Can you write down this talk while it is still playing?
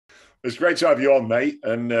It's great to have you on, mate.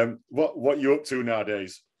 And what you up to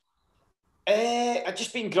nowadays? I've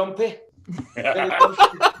just been grumpy. Yeah.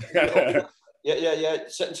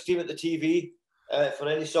 Sit and scream at the TV for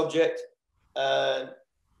any subject. That's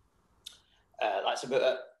about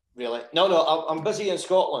it, really. No, I'm busy in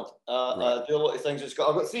Scotland. I do a lot of things in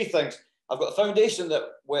Scotland. I've got 3 things. I've got a foundation that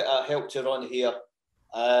I help to run here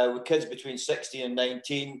with kids between 16 and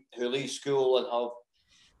 19 who leave school and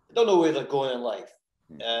don't know where they're going in life.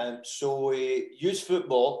 So we use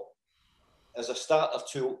football as a starter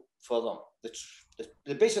tool for them.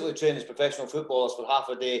 They basically train as professional footballers for half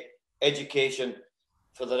a day, education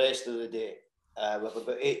for the rest of the day. With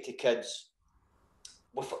about 80 kids.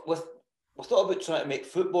 We thought about trying to make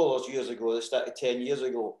footballers years ago. They started 10 years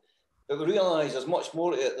ago. But we realised there's much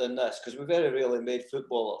more to it than this, because we very rarely made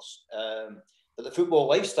footballers. But the football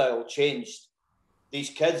lifestyle changed these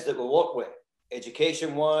kids that we work with,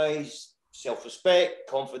 education-wise, self-respect,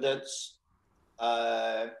 confidence.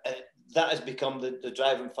 And that has become the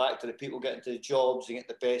driving factor of people getting to the jobs and get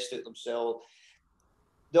the best out of themselves.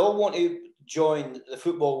 They all want to join the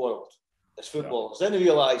football world as footballers. Then they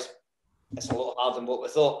realise it's a lot harder than what we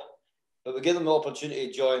thought. But we give them the opportunity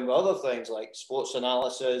to join with other things like sports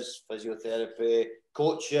analysis, physiotherapy,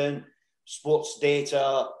 coaching, sports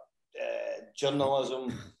data,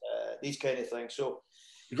 journalism, these kind of things. So,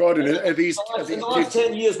 Gordon, in the last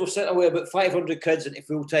 10 years, we've sent away about 500 kids into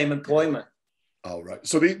full-time employment. Oh, right.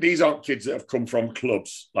 So these aren't kids that have come from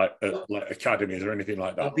clubs, like academies or anything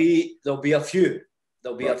like that? There'll be a few.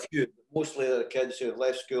 There'll be a few. Mostly they're kids who have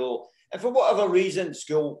left school. And for whatever reason,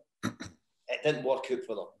 school, it didn't work out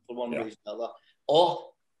for them, for one reason or another. Or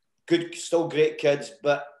still great kids,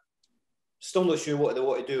 but still not sure what they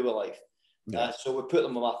want to do with life. Yeah. So we put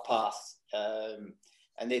them on a path,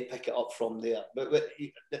 and they pick it up from there. But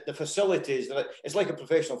the facilities, it's like a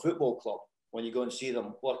professional football club when you go and see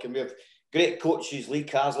them working. We have great coaches. Lee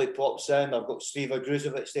Casley pops in. I've got Steve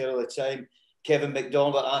Agruzovic there all the time. Kevin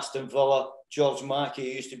McDonald at Aston Villa. George Mackey,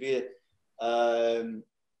 who used to be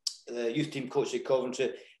the youth team coach at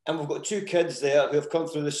Coventry. And we've got 2 kids there who have come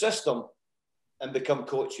through the system and become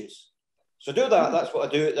coaches. So do that. That's what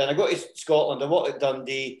I do. Then I go to Scotland. I work at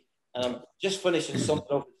Dundee. And I'm just finishing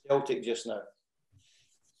something off at Celtic just now.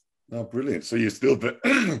 Oh, brilliant. So you're still...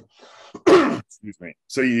 Excuse me.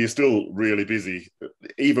 So you're still really busy,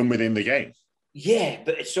 even within the game? Yeah,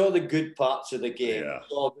 but it's all the good parts of the game. Yeah.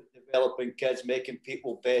 It's all about developing kids, making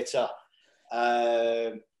people better.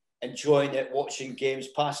 Enjoying it, watching games,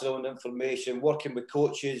 passing on information, working with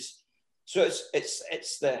coaches. So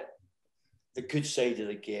it's the good side of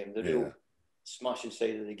the game, the real smashing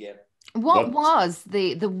side of the game. What was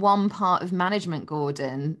the one part of management,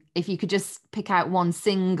 Gordon, if you could just pick out one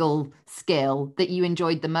single skill that you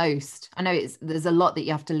enjoyed the most? I know there's a lot that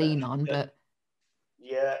you have to lean on, but...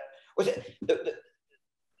 Yeah. Was it the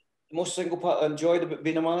most single part I enjoyed about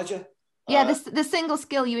being a manager? Yeah, the single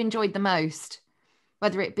skill you enjoyed the most,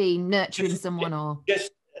 whether it be nurturing someone or...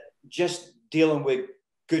 Just dealing with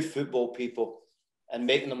good football people and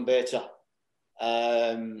making them better.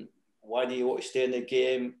 Why do you want to stay in the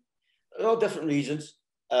game? There are all different reasons.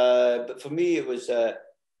 But for me, it was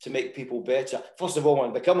to make people better. First of all, when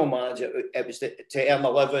I become a manager, it was to earn a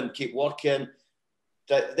living, keep working.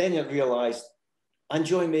 Then you realise I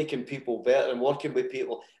enjoy making people better and working with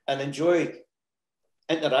people and enjoy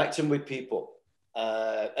interacting with people.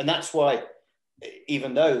 And that's why,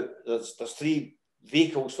 even now, there's 3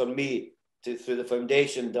 vehicles for me through the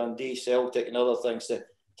foundation, Dundee, Celtic and other things to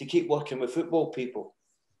keep working with football people.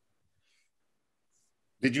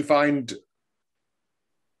 Did you find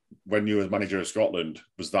when you were manager of Scotland,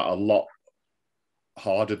 was that a lot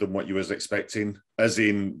harder than what you was expecting? As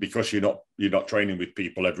in, because you're not training with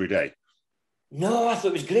people every day? No, I thought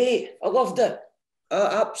it was great. I loved it.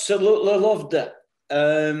 I absolutely loved it.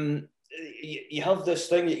 You have this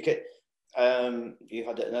thing that you get. You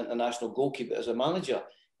had an international goalkeeper as a manager.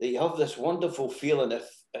 That you have this wonderful feeling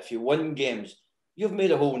if you win games, you've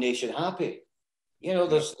made a whole nation happy. You know,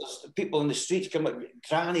 there's people in the streets come up,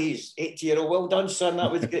 grannies, 80-year-old, well done, son,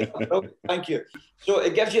 that was great. Thank you. So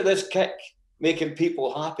it gives you this kick, making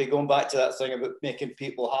people happy, going back to that thing about making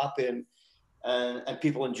people happy and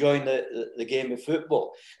people enjoying the game of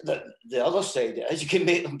football. The other side is you can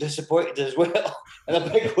make them disappointed as well in a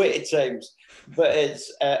big way at times. But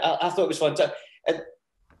it's I thought it was fantastic.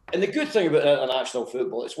 And the good thing about international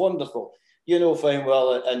football, it's wonderful. You know fine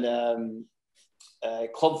well in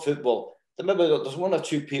club football, maybe there's 1 or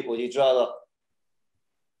 2 people you'd rather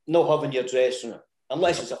not have in your dressing room,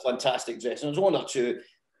 unless it's a fantastic dressing room. There's 1 or 2.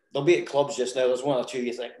 They'll be at clubs just now. There's 1 or 2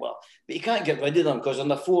 you think, well, but you can't get rid of them because on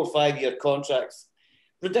their 4 or 5 year contracts,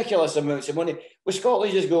 ridiculous amounts of money. With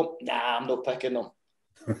Scotland, you just go, nah, I'm not picking them.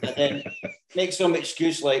 And then make some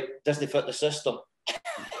excuse like, doesn't fit the system.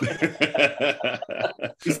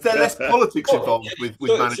 Is there less politics involved with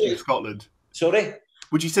managing Scotland? Sorry?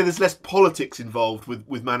 Would you say there's less politics involved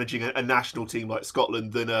with managing a national team like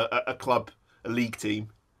Scotland than a club, a league team?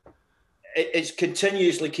 It's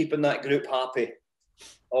continuously keeping that group happy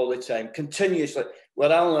all the time, continuously.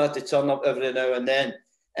 We're only had to turn up every now and then.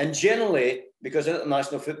 And generally, because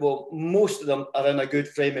international football, most of them are in a good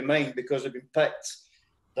frame of mind because they've been picked.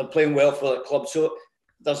 They're playing well for their club. So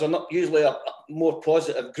there's usually a more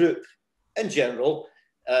positive group in general.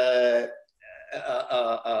 A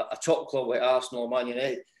top club like Arsenal or Man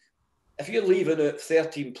United, if you're leaving out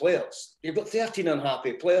 13 players, you've got 13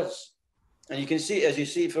 unhappy players. And you can see, as you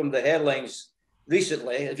see from the headlines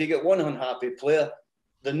recently, if you get one unhappy player,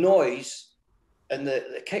 the noise and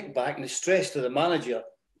the kickback and the stress to the manager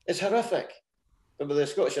is horrific. But with the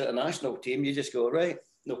Scottish international team, you just go, right,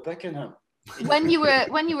 no picking him. When you were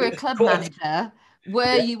a club manager,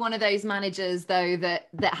 were you one of those managers though that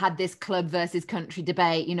had this club versus country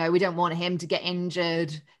debate? You know, we don't want him to get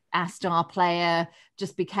injured, our star player,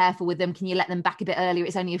 just be careful with them. Can you let them back a bit earlier?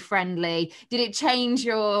 It's only a friendly. Did it change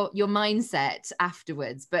your mindset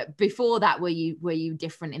afterwards? But before that, were you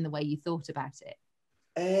different in the way you thought about it?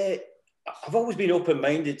 I've always been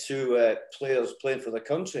open-minded to players playing for the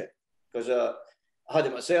country because I had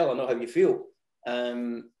it myself. I know how you feel.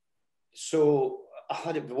 So I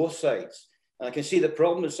had it both sides. And I can see the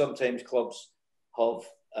problem that sometimes clubs have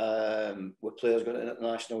with players going to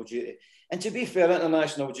international duty. And to be fair,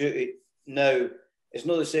 international duty now is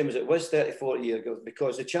not the same as it was 30, 40 years ago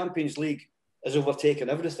because the Champions League has overtaken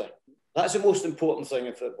everything. That's the most important thing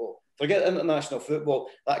in football. Forget international football.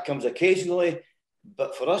 That comes occasionally.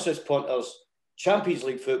 But for us as punters, Champions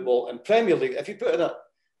League football and Premier League, if you put it up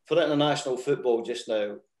for international football just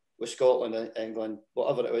now, with Scotland and England,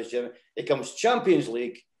 whatever it was, Jimmy, it comes Champions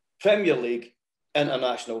League, Premier League,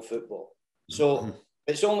 international football. So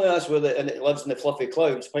it's only us with it, and it lives in the fluffy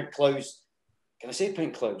clouds, pink clouds. Can I say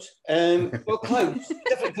pink clouds? Well, clouds,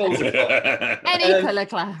 different colours of clouds. Any colour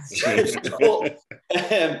clouds.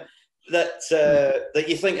 That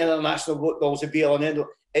you think international football is a be all and end all.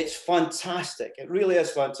 It's fantastic. It really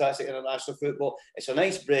is fantastic, international football. It's a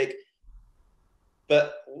nice break.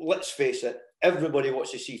 But let's face it, everybody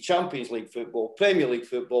wants to see Champions League football, Premier League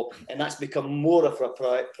football, and that's become more of a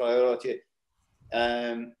priority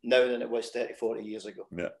now than it was 30, 40 years ago.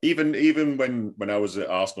 Yeah. Even when I was at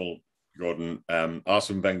Arsenal, Gordon,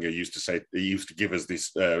 Arsene Wenger used to give us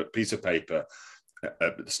this piece of paper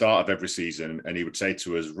at the start of every season, and he would say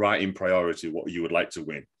to us, write in priority what you would like to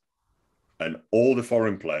win. And all the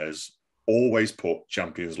foreign players always put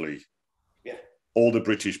Champions League. Yeah. All the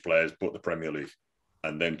British players put the Premier League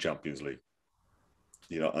and then Champions League.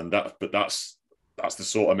 You know, and that's the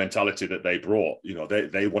sort of mentality that they brought. You know,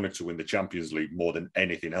 they wanted to win the Champions League more than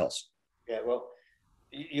anything else. Yeah, well,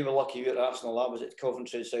 you were lucky you were at Arsenal. I was at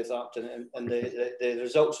Coventry and Southampton, and the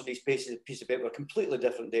results of these pieces of paper were completely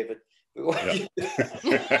different, David. Yeah.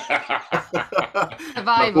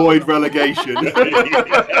 Avoid relegation.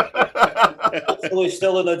 Hopefully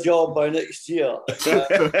still in a job by next year.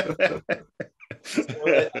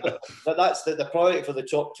 But that's the priority for the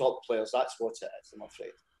top players. That's what it is, I'm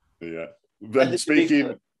afraid. Yeah. Then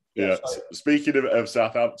speaking of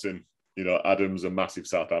Southampton, you know, Adam's a massive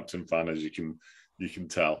Southampton fan, as you can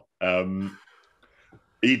tell.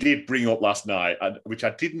 He did bring up last night, which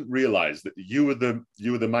I didn't realise, that you were the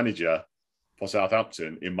manager for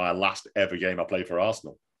Southampton in my last ever game I played for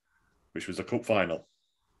Arsenal, which was a cup final.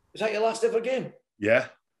 Was that your last ever game? Yeah.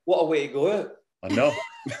 What a way to go out. I know.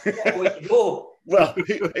 What a way to go. Well,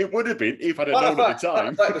 it would have been if I'd have known at the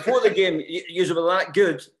time. Before the game, you were that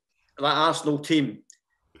good, that Arsenal team,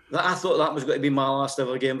 that I thought that was going to be my last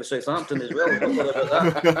ever game with Southampton as well. Don't worry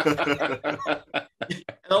about that. And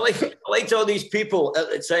I liked all these people at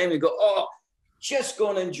the time who go, oh, just go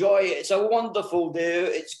and enjoy it. It's a wonderful day.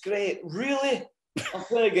 It's great. Really? I'm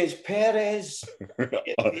playing against Perez,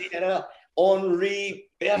 Henry,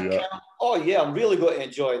 Bergkamp. Yeah. Oh, yeah, I'm really going to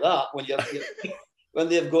enjoy that when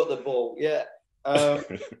they've got the ball. Yeah.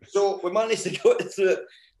 So we managed to go through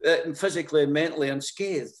it physically and mentally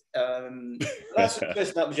unscathed. That's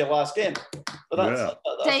interesting. That was your last game. But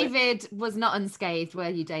David was not unscathed, were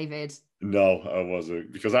you, David? No, I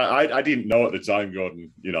wasn't, because I didn't know at the time,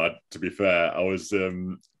 Gordon. You know, to be fair, I was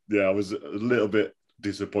I was a little bit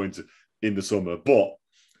disappointed in the summer, but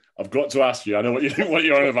I've got to ask you. I know what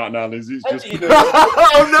you're on about now, Liz. Oh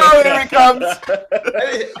no, here it comes.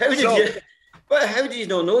 How did you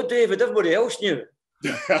not know, David? Everybody else knew.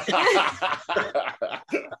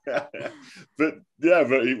 but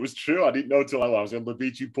it was true. I didn't know till I was on the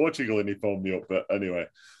beach in Portugal and he phoned me up. But anyway,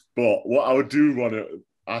 but what I do want to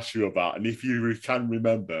ask you about, and if you can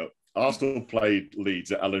remember, Arsenal played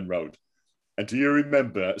Leeds at Ellen Road. And do you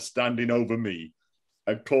remember standing over me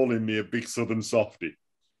and calling me a big southern softie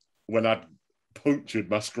when I'd punctured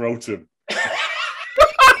my scrotum?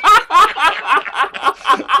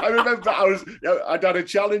 I remember I'd had a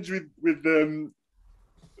challenge with who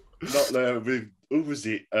was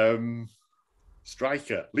it?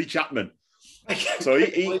 Striker, Lee Chapman. So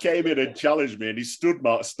he came in and challenged me, and he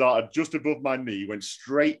started just above my knee, went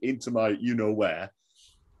straight into my you-know-where,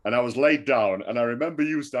 and I was laid down, and I remember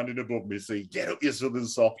you standing above me saying, "Get up, you southern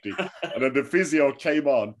softie." And then the physio came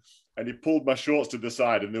on, and he pulled my shorts to the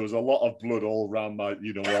side, and there was a lot of blood all around my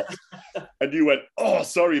you-know-what. And you went, "Oh,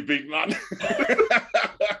 sorry, big man."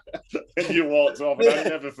 And you walked off, and I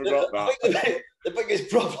never forgot that. The biggest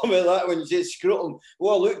problem with that when you say scrotum,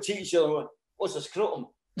 well, I looked at each other and went, "What's a scrotum?"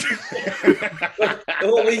 The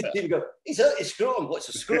whole league team go, "He's out his scrotum. What's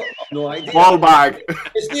a scrotum?" I've no idea. Ball bag.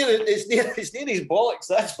 It's near his bollocks.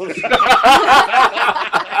 That's what.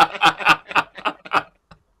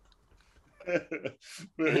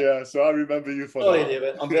 But yeah, so I remember you for Sorry, that.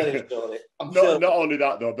 David. I'm very sorry. Not only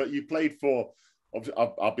that though, but you played for.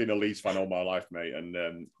 I've been a Leeds fan all my life, mate,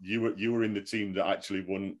 and you were in the team that actually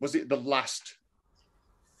won. Was it the last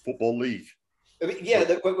football league? Yeah,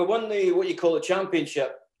 we won the what you call the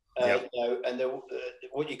championship now, and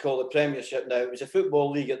what you call the premiership now. It was a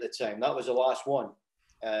football league at the time. That was the last one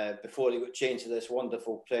before they got changed to this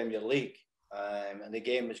wonderful Premier League. And the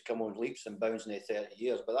game has come on leaps and bounds in the 30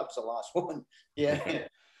 years, but that was the last one. Yeah.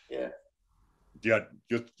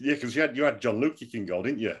 Because you had John Luke in goal,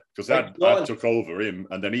 didn't you? Because I took over him,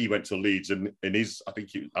 and then he went to Leeds, and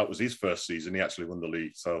that was his first season. He actually won the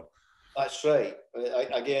league. So that's right.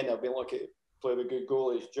 I've been lucky to play with good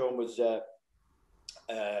goalies. John was, John,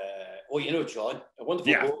 a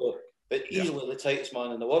wonderful goalie, but easily the tightest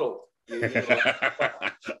man in the world.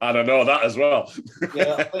 I don't know that as well.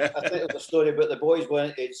 I think there's a story about the boys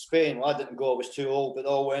went to Spain. I didn't go; I was too old, but they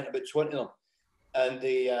all went, about 20 of them, and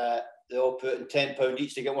they all put in £10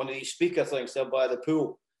 each to get one of these speaker things there by the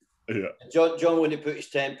pool. Yeah. And John wouldn't put his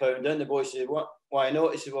 £10 in. The boy said, "What? Why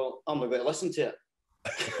not?" He said, "Well, I'm about to listen to it."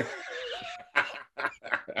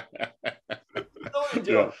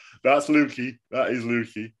 That's Lukey. That is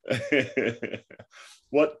Lukey.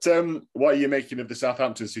 What are you making of the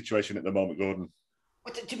Southampton situation at the moment, Gordon?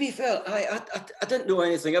 Well, to be fair, I didn't know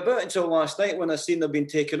anything about it until last night when I seen they've been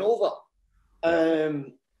taken over.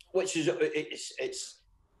 Which is it's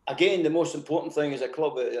again the most important thing is a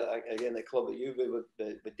club. Again, the club that you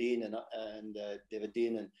with Dean and David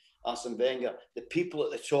Dean and Arsene Wenger. The people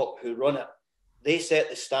at the top who run it, they set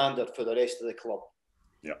the standard for the rest of the club.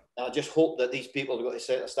 Yeah, I just hope that these people have got to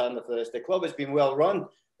set the standard for the rest of the club. It's been well run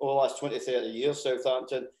over the last 20, 30 years,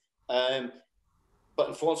 Southampton. But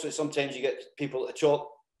unfortunately, sometimes you get people at the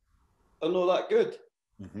top are not that good.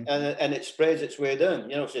 Mm-hmm. And it spreads its way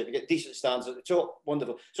down. So if you get decent standards at the top,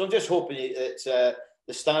 wonderful. So I'm just hoping that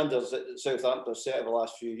the standards that Southampton have set over the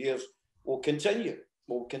last few years will continue.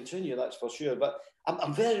 That's for sure. But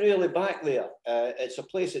I'm very rarely back there. It's a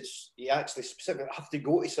place you actually specifically have to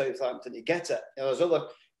go to Southampton to get it. There's other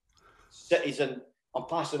cities, and I'm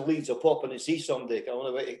passing Leeds, I'll pop in and see someday. I don't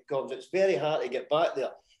know what it comes. It's very hard to get back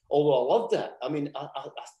there. Although I loved it. I mean, I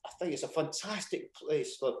think it's a fantastic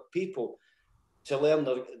place for people to learn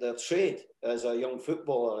their trade as a young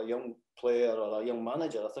footballer, a young player, or a young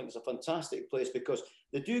manager. I think it's a fantastic place because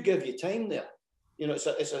they do give you time there.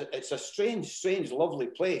 It's a strange, lovely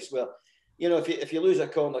place where, if you lose a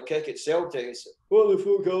corner kick at Celtic, it's "What the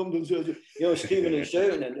fuck happened?" Screaming and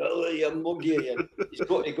shouting and you muggy and he's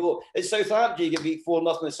got to go. At Southampton, you get beat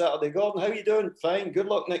 4-0 on Saturday. "Gordon, how are you doing?" "Fine. Good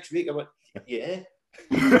luck next week." I went, "Yeah."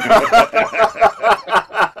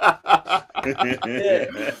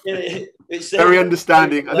 It's very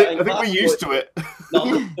understanding. I think we're used to it. No,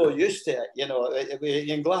 I'm so used to it.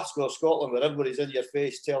 In Glasgow, Scotland, where everybody's in your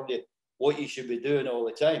face telling you what you should be doing all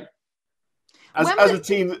the time. As a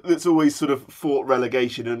team that's always sort of fought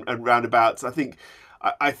relegation and roundabouts, I think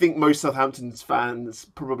most Southampton fans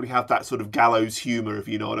probably have that sort of gallows humour, if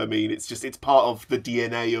you know what I mean. It's part of the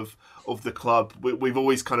DNA of the club. We've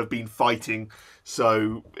always kind of been fighting,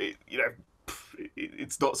 so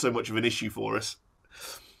it's not so much of an issue for us.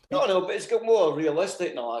 No, but it's got more realistic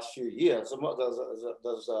in the last few years.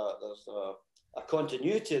 There's a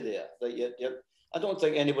continuity there that I don't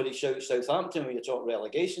think anybody shouts Southampton when you talk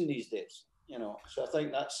relegation these days. So I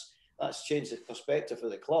think that's changed the perspective of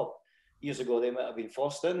the club. years ago they might have been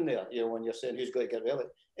forced in there, you know, when you're saying who's going to get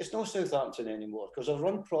relegated. It's no Southampton anymore because they're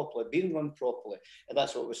run properly, being run properly. And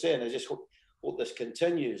that's what we're saying. I just hope this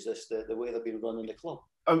continues, the way they've been running the club.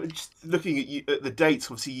 Just looking at you, at the dates,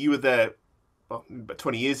 obviously you were there about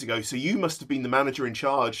 20 years ago, so you must have been the manager in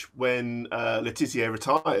charge when Letizia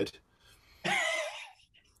retired.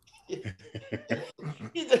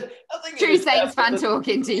 True Saints fan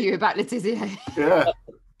talking to you about Letizia. Yeah.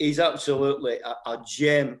 He's absolutely a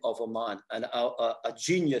gem of a man and a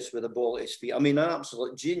genius with a ball at his feet. I mean, an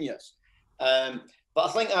absolute genius. But I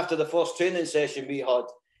think after the first training session we had,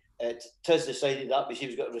 Tiz decided that he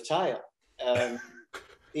was going to retire.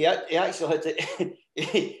 He actually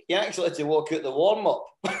had to walk out the warm up.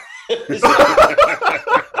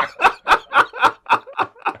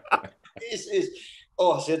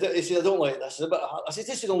 I said, I don't like this. I said,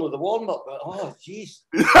 this is only the warm up. Oh, jeez.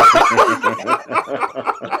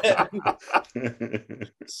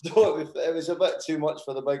 So it was a bit too much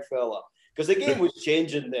for the big fella because the game was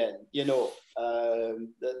changing then. You know,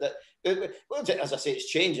 as I say, it's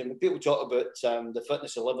changing. When people talk about the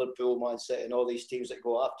fitness of Liverpool, Man City, and all these teams that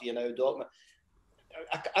go after you now, Dortmund.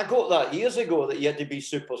 I got that years ago that you had to be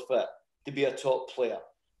super fit to be a top player,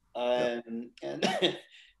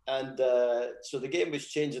 And so the game was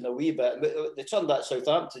changing a wee bit. They turned that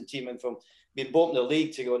Southampton team in from being bottom of the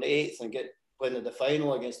league to going 8th and playing in the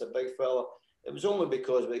final against a big fella. It was only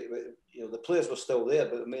because the players were still there,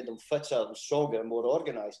 but it made them fitter and stronger and more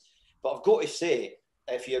organised. But I've got to say,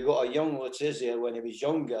 if you got a young Letizia when he was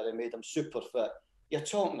younger and made him super fit, you're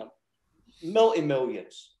talking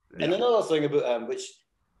multi-millions. Yeah. And another thing about him, which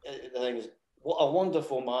the thing is, what a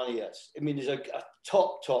wonderful man he is. I mean, he's a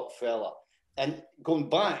top fella. And going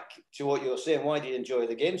back to what you were saying, why do you enjoy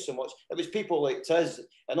the game so much? It was people like Tiz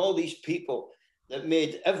and all these people that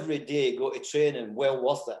made every day go to training well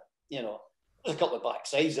worth it. You know, there's a couple of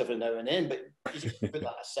backsides every now and then, but you just put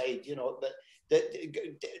that aside, you know. But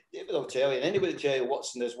David will tell you, and anybody will tell you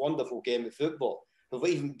what's in this wonderful game of football, who've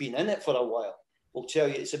even been in it for a while, will tell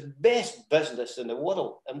you it's the best business in the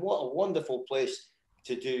world. And what a wonderful place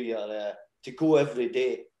to do to go every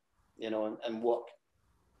day, you know, and work.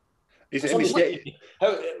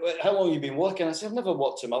 How long have you been working? I said, I've never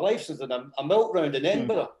worked in my life since a milk round in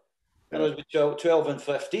Edinburgh. And I was between 12 and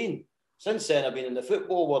 15. Since then, I've been in the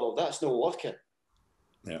football world. That's no working.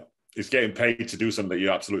 Yeah. It's getting paid to do something that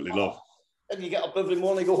you absolutely love. And you get up every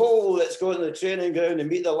morning and go, let's go to the training ground and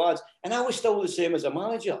meet the lads. And I was still the same as a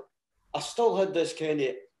manager. I still had this kind of,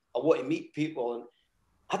 I want to meet people. And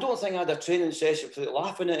I don't think I had a training session for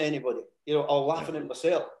laughing at anybody, you know, or laughing at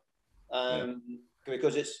myself.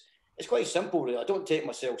 Because it's quite simple, really. I don't take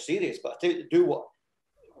myself serious, but I do what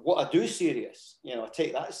I do serious. You know, I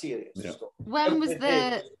take that serious. Yeah. When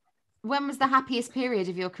was the happiest period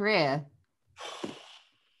of your career?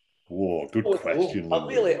 Whoa, good question.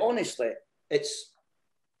 Honestly, it's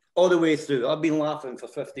all the way through. I've been laughing for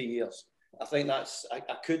 50 years. I think that's,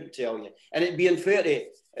 I couldn't tell you. And it'd be unfair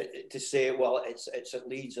to say, well, it's at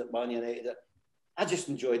Leeds, at Man United. I just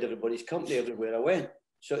enjoyed everybody's company everywhere I went.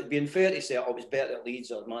 So it'd be unfair to say, it was better at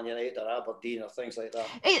Leeds or Man United or Aberdeen or things like that.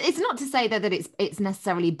 It's not to say, though, that it's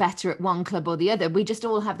necessarily better at one club or the other. We just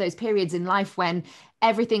all have those periods in life when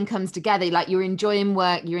everything comes together. Like you're enjoying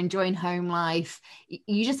work, you're enjoying home life.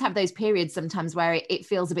 You just have those periods sometimes where it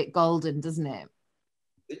feels a bit golden, doesn't it?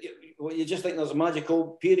 Well, you just think there's a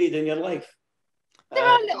magical period in your life. There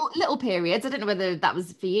are little periods. I don't know whether that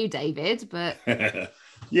was for you, David, but...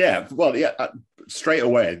 Yeah, well, straight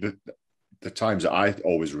away... The times that I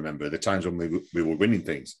always remember, the times when we were winning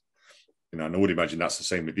things. You know, and I would imagine that's the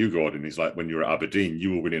same with you, Gordon. It's like when you were at Aberdeen,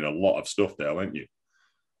 you were winning a lot of stuff there, weren't you?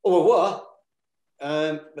 Oh, well,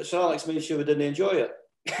 what? But Sir Alex made sure we didn't enjoy it.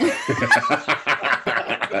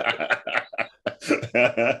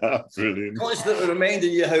 Brilliant. Constantly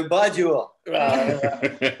reminding you how bad you are.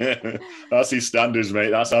 That's his standards, mate.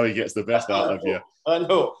 That's how he gets the best out of you. I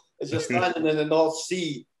know. As you're standing in the North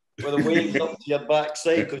Sea, with the waves up to your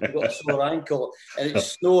backside because you've got a sore ankle and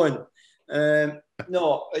it's snowing.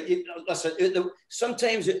 Listen,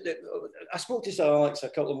 sometimes I spoke to Sir Alex a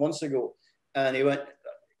couple of months ago and he went,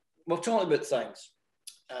 we're talking about things.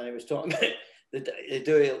 And he was talking about the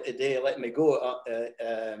day he let me go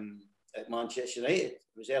at Manchester United. It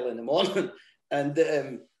was early in the morning. And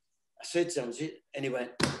I said to him, and he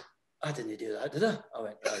went, I didn't do that, did I? I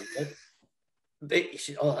went, yeah, you did. He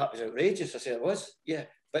said, oh, that was outrageous. I said, it was, yeah.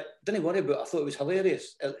 But didn't worry about it. I thought it was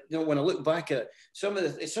hilarious. You know, when I look back at it, some of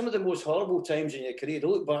the most horrible times in your career, I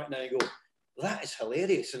look back now and go, that is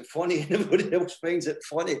hilarious and funny, and everybody else finds it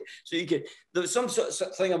funny. So there's some sort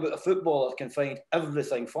of thing about a footballer can find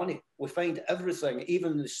everything funny. We find everything,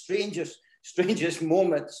 even the strangest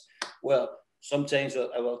moments, where sometimes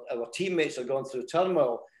our teammates are going through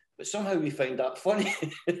turmoil, but somehow we find that funny.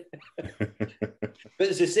 But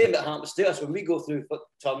it's the same that happens to us when we go through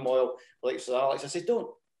turmoil, like Sir Alex. I say,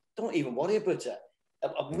 don't even worry about it.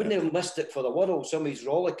 I wouldn't have missed it for the world, some of these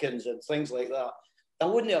rollickins and things like that.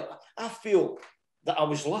 I feel that I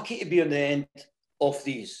was lucky to be on the end of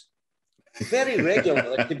these. Very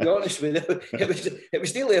regularly, to be honest with you. It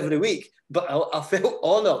was nearly every week, but I felt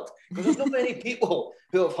honoured because there's not many people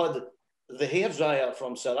who have had the hairdryer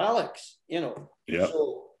from Sir Alex, you know. Yeah.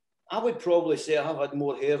 So I would probably say I have had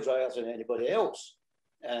more hairdryers than anybody else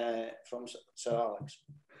from Sir Alex.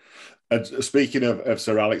 And speaking of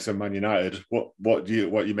Sir Alex and Man United, what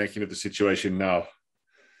are you making of the situation now?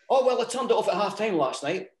 Oh well, I turned it off at half time last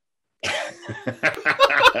night.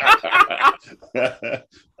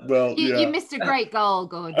 Well, you missed a great goal,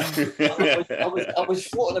 Gordon. I was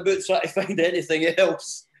floating about trying to find anything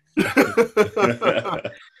else. I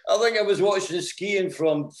think I was watching skiing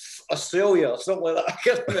from Australia or something like that. I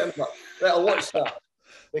can't remember. But I watched that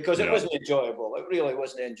because it wasn't enjoyable. It really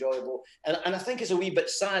wasn't enjoyable. And I think it's a wee bit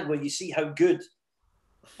sad when you see how good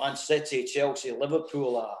Man City, Chelsea,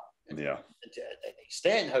 Liverpool are. Yeah. To an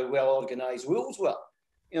extent, how well organised Wolves were.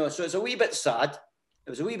 You know, so it's a wee bit sad. It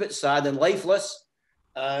was a wee bit sad and lifeless.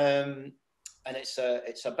 And it's a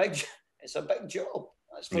big job.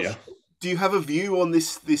 That's for sure. Do you have a view on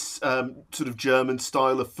this sort of German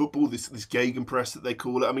style of football, this Gegenpress that they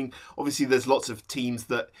call it? I mean, obviously there's lots of teams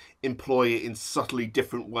that employ it in subtly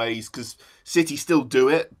different ways because City still do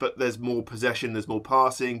it, but there's more possession, there's more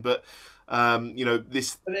passing. But you know,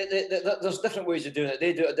 this. There's different ways of doing it.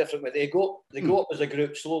 They do it a different way. They go up as a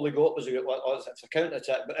group, slowly go up as a group. It's a counter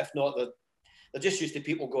attack, but if not, they're just used to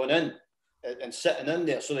people going in and sitting in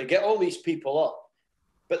there. So they get all these people up.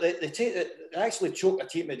 But they actually choke a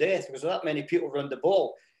team to death because that many people run the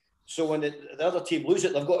ball. So when the other team lose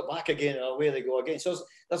it, they've got it back again, and away they go again. So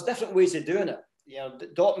there's different ways of doing it. You know,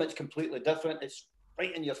 Dortmund's completely different. It's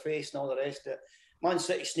right in your face and all the rest of it. Man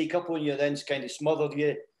City sneak up on you, then it's kind of smothered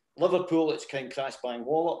you. Liverpool, it's kind of crash, bang,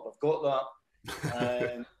 wallop. I've got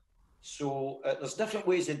that. So there's different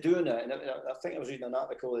ways of doing it. And I think I was reading an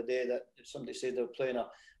article the day that somebody said they were playing a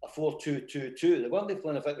 4-2-2-2. They weren't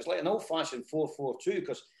playing it was like an old-fashioned 4-4-2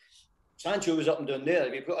 because Sancho was up and down there.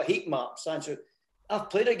 If you've got a heat map, Sancho. I've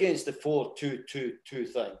played against the 4-2-2-2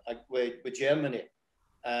 thing with Germany,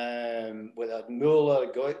 with a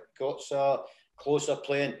Müller, Gazza, closer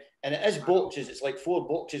playing, and it is boxes. It's like 4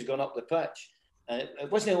 boxes going up the pitch, and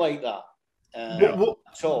it wasn't like that.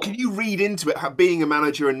 Can you read into it, being a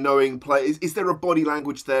manager and knowing players? Is there a body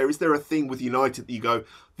language there? Is there a thing with United that you go,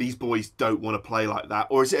 these boys don't want to play like that?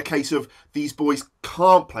 Or is it a case of these boys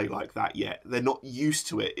can't play like that yet? They're not used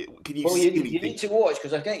to it. Can you see anything? You need to watch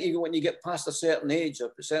because I think when you get past a certain age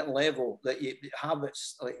or a certain level, that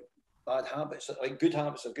habits, like bad habits, like good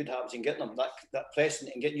habits are good habits, and getting them, that pressing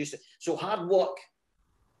and getting used to it. So hard work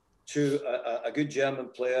to a good German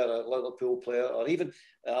player, a Liverpool player, or even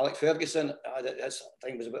Alex Ferguson, his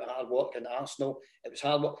thing was about hard work in Arsenal. It was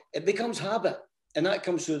hard work. It becomes habit, and that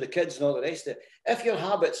comes through the kids and all the rest of it. If your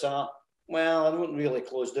habits are, well, I don't really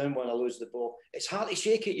close down when I lose the ball, it's hard to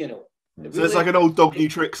shake it, you know. So it's like an old dog, new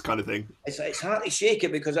tricks kind of thing. It's hard to shake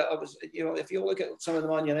it because I was, you know, if you look at some of the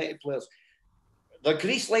Man United players, they're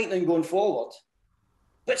grease lightning going forward,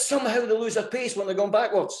 but somehow they lose their pace when they're going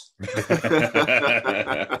backwards.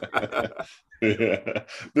 The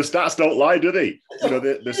stats don't lie, do they? You know,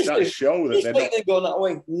 the stats show that they're not going that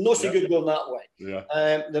way. No so good going that way.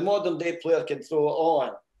 Yeah. The modern day player can throw it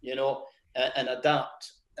on, you know, and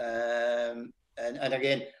adapt. And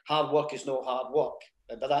again, hard work is no hard work,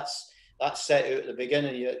 but that's set out at the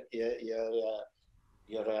beginning of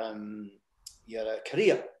your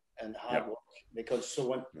career and hard work. Because so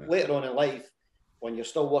when later on in life, when you're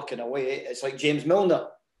still working away, it's like James Milner.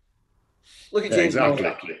 Look at James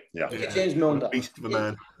Milner. Yeah. Look at James Milner. Beast of a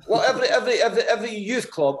man. Well, every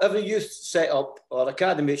youth club, every youth setup or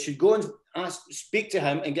academy should go and speak to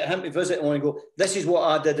him and get him to visit him and go, this is what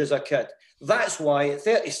I did as a kid. That's why at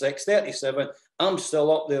 36, 37, I'm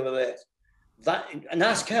still up there with it. And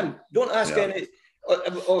ask him. Don't ask any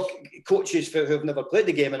or coaches who have never played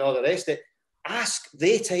the game and all the rest of it. Ask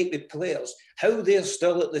the type of players how they're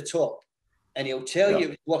still at the top. And he'll tell you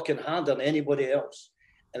he's working harder than anybody else.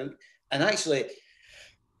 And actually,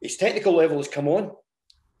 his technical level has come on.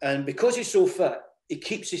 And because he's so fit, he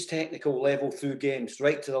keeps his technical level through games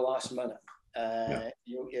right to the last minute.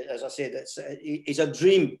 You know, as I said, he's a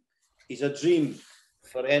dream. He's a dream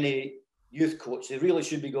for any youth coach. They really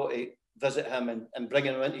should be going to visit him and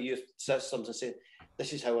bringing him into youth systems and say,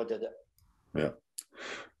 this is how I did it. Yeah.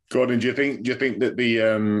 Gordon, do you think that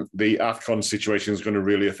the AFCON situation is going to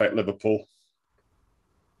really affect Liverpool?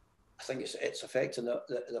 I think it's affecting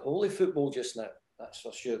the whole of football just now. That's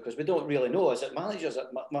for sure, because we don't really know. Is it managers?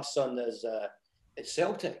 My son is at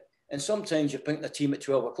Celtic, and sometimes you pick the team at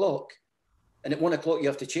 12 o'clock, and at 1 o'clock you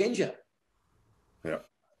have to change it. Yeah.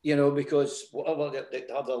 You know, because whatever they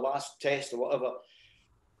have their last test or whatever,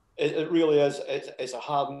 it really is. It's a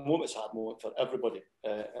hard moment. It's a hard moment for everybody,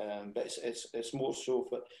 but it's more so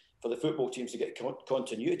for the football teams to get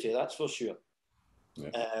continuity. That's for sure.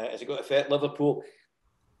 Yeah. Has it got to affect Liverpool?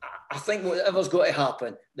 I think whatever's got to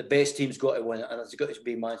happen, the best team's got to win it, and it's got to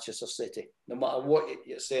be Manchester City. No matter what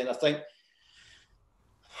you're saying, I think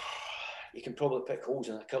you can probably pick holes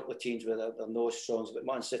in a couple of teams where they're no strong, but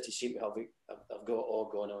Man City seem to have got it all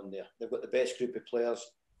going on there. They've got the best group of players.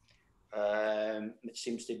 It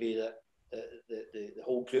seems to be that the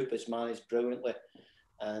whole group is managed brilliantly,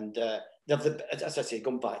 and as I say,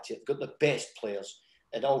 going back to it, they've got the best players,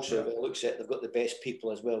 and also it looks like they've got the best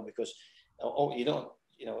people as well, because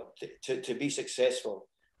to be successful,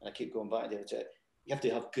 and I keep going back to it, you have to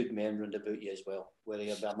have good men round about you as well, whether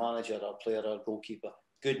you're a manager or a player or a goalkeeper.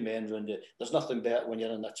 Good men round you. There's nothing better when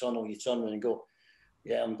you're in the tunnel, you turn around and go,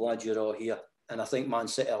 yeah, I'm glad you're all here. And I think Man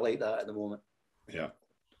City are like that at the moment. Yeah.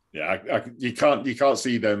 Yeah, you can't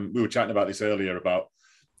see them. We were chatting about this earlier about,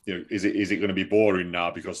 is it going to be boring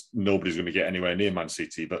now because nobody's going to get anywhere near Man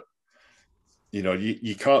City? But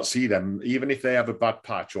you can't see them, even if they have a bad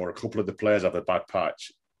patch or a couple of the players have a bad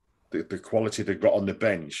patch. The quality they've got on the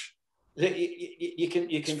bench, you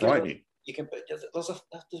can frightening.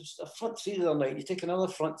 There's a front three the other night. You take another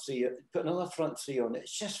front three, put another front three on.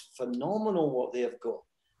 It's just phenomenal what they've got.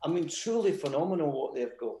 I mean, truly phenomenal what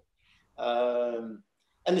they've got.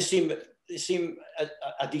 And they seem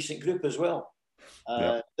a decent group as well.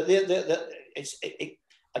 But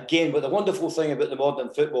again, but the wonderful thing about the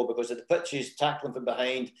modern football, because of the pitches, tackling from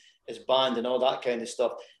behind is banned and all that kind of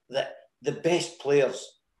stuff, that the best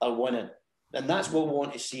players are winning. And that's what we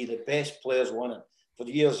want to see, the best players winning. For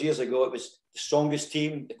years ago, it was the strongest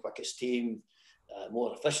team, the quickest team,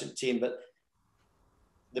 more efficient team, but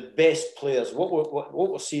the best players. What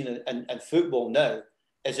we're seeing in football now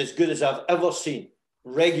is as good as I've ever seen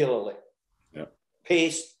regularly. Yeah.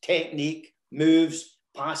 Pace, technique, moves,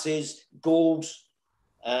 passes, goals.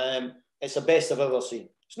 It's the best I've ever seen.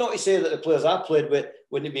 It's not to say that the players I played with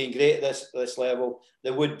wouldn't have been great at this level. They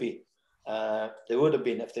would be. They would have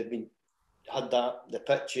been if they'd had the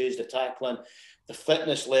pitches, the tackling, the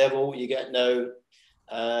fitness level you get now.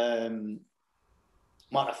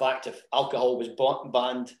 Matter of fact, if alcohol was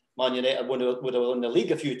banned, Man United would have won the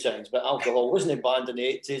league a few times, but alcohol wasn't banned in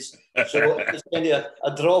the 80s, so it's kind of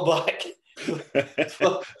a drawback.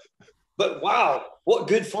 But wow, what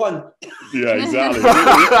good fun! Yeah, exactly.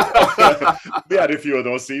 We had a few of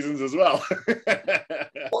those seasons as well.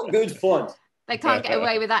 What good fun! They can't get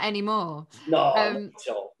away with that anymore. No,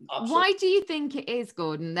 why do you think it is,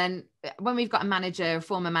 Gordon? Then, when we've got a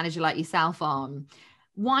former manager like yourself on,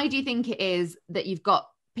 why do you think it is that you've got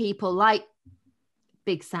people like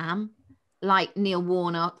Big Sam, like Neil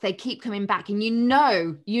Warnock? They keep coming back, and you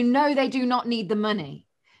know they do not need the money.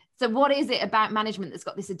 So, what is it about management that's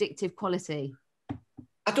got this addictive quality?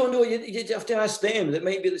 I don't know. You have to ask them. That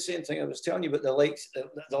might be the same thing I was telling you about. They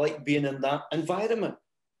like being in that environment.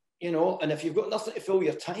 And if you've got nothing to fill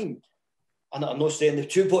your time, and I'm not saying the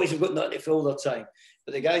two boys have got nothing to fill their time,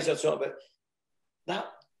 but the guys are talking about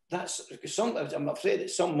that's sometimes I'm afraid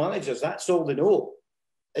that some managers, that's all they know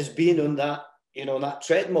is being on that, that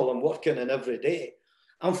treadmill and working in every day.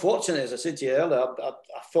 I'm fortunate, as I said to you earlier, I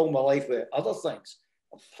fill my life with other things.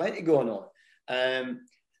 I've plenty going on.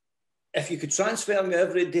 If you could transfer me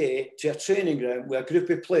every day to a training ground with a group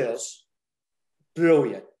of players,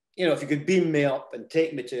 brilliant. If you could beam me up and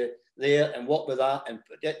take me to there and work with that and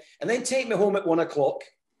then take me home at 1 o'clock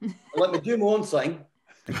and let me do my own thing,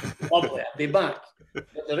 lovely, I'd be back.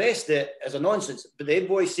 But the rest of it is a nonsense. But the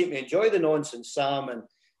boys seem to enjoy the nonsense, Sam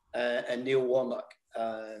and Neil Warnock.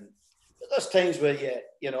 But there's times where,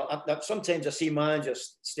 sometimes I see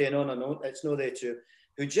managers staying on, and it's no there too,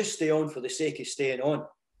 who just stay on for the sake of staying on.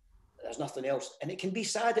 There's nothing else. And it can be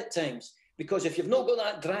sad at times, because if you've not got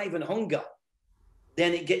that drive and hunger,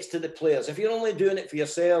 then it gets to the players. If you're only doing it for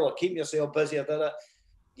yourself or keeping yourself busy or that,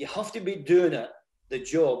 you have to be doing the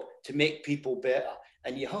job to make people better.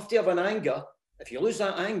 And you have to have an anger. If you lose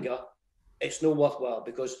that anger, it's no worthwhile,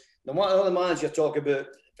 because no matter the managers you talk about,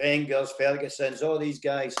 Wenger's, Ferguson's, all these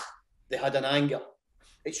guys, they had an anger.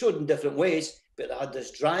 It showed in different ways, but they had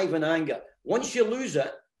this drive and anger. Once you lose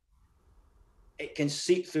it, it can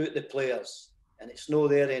seep through the players, and it's no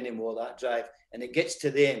there anymore, that drive, and it gets to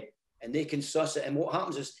them. and they can suss it. And what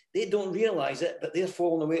happens is they don't realise it, but they're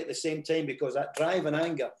falling away at the same time because that drive and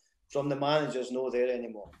anger from the managers no there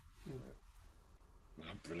anymore.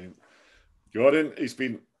 Brilliant. Gordon, it's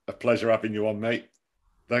been a pleasure having you on, mate.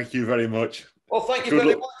 Thank you very much. Well, thank you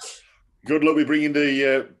very much. Good luck with bringing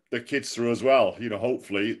the kids through as well. You know,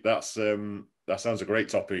 hopefully that sounds a great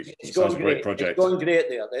topic. It's sounds a great project. It's going great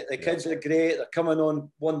there. The kids are great. They're coming on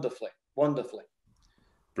wonderfully.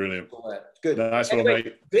 Brilliant. So, good. Nice one,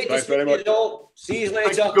 mate. Great Thanks to see very much. you all. See you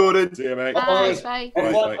later. Thanks, Gordon. See you, mate. Bye.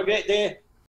 Have a great day.